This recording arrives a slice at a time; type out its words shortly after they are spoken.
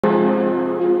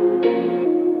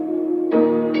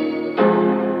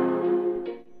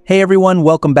Hey everyone,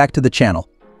 welcome back to the channel.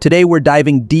 Today we're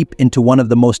diving deep into one of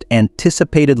the most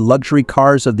anticipated luxury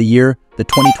cars of the year, the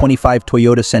 2025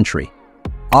 Toyota Century.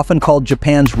 Often called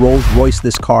Japan's Rolls-Royce,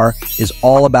 this car is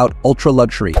all about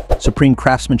ultra-luxury, supreme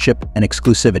craftsmanship, and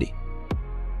exclusivity.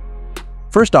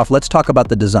 First off, let's talk about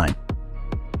the design.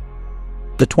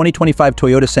 The 2025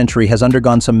 Toyota Century has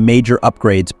undergone some major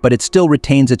upgrades, but it still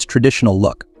retains its traditional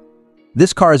look.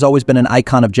 This car has always been an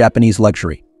icon of Japanese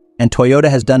luxury, and Toyota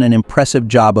has done an impressive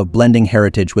job of blending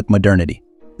heritage with modernity.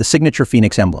 The signature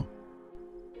Phoenix emblem,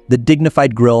 the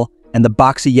dignified grille, and the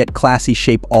boxy yet classy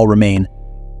shape all remain,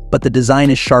 but the design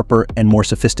is sharper and more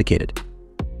sophisticated.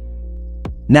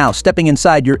 Now, stepping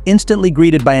inside, you're instantly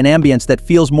greeted by an ambience that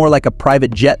feels more like a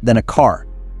private jet than a car.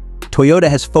 Toyota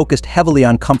has focused heavily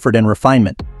on comfort and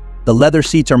refinement. The leather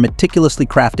seats are meticulously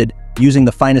crafted, using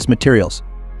the finest materials,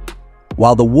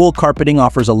 while the wool carpeting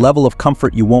offers a level of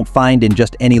comfort you won't find in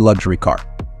just any luxury car.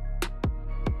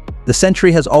 The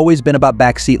Century has always been about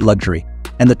backseat luxury,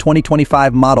 and the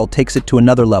 2025 model takes it to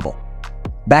another level.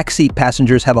 Backseat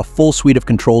passengers have a full suite of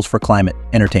controls for climate,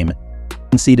 entertainment,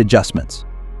 and seat adjustments.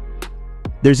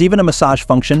 There's even a massage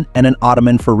function and an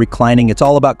ottoman for reclining. It's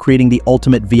all about creating the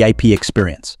ultimate VIP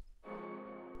experience.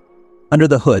 Under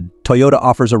the hood, Toyota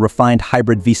offers a refined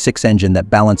hybrid V6 engine that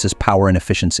balances power and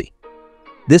efficiency.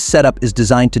 This setup is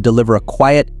designed to deliver a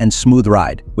quiet and smooth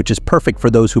ride, which is perfect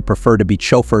for those who prefer to be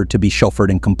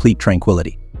chauffeured in complete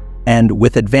tranquility. And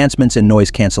with advancements in noise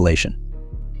cancellation,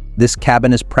 this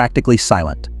cabin is practically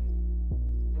silent.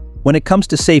 When it comes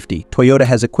to safety, Toyota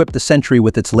has equipped the Century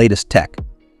with its latest tech.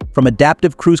 From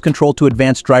adaptive cruise control to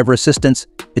advanced driver assistance,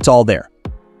 it's all there.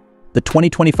 The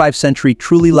 2025 Century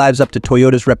truly lives up to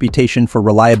Toyota's reputation for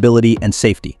reliability and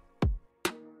safety.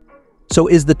 So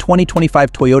is the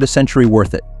 2025 Toyota Century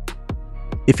worth it?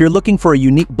 If you're looking for a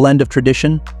unique blend of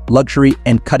tradition, luxury,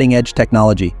 and cutting-edge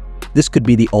technology, this could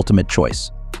be the ultimate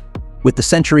choice. With the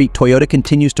Century, Toyota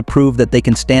continues to prove that they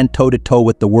can stand toe-to-toe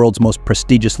with the world's most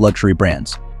prestigious luxury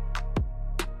brands.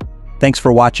 Thanks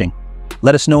for watching.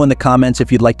 Let us know in the comments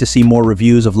if you'd like to see more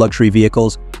reviews of luxury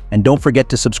vehicles, and don't forget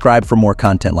to subscribe for more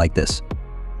content like this.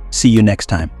 See you next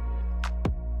time.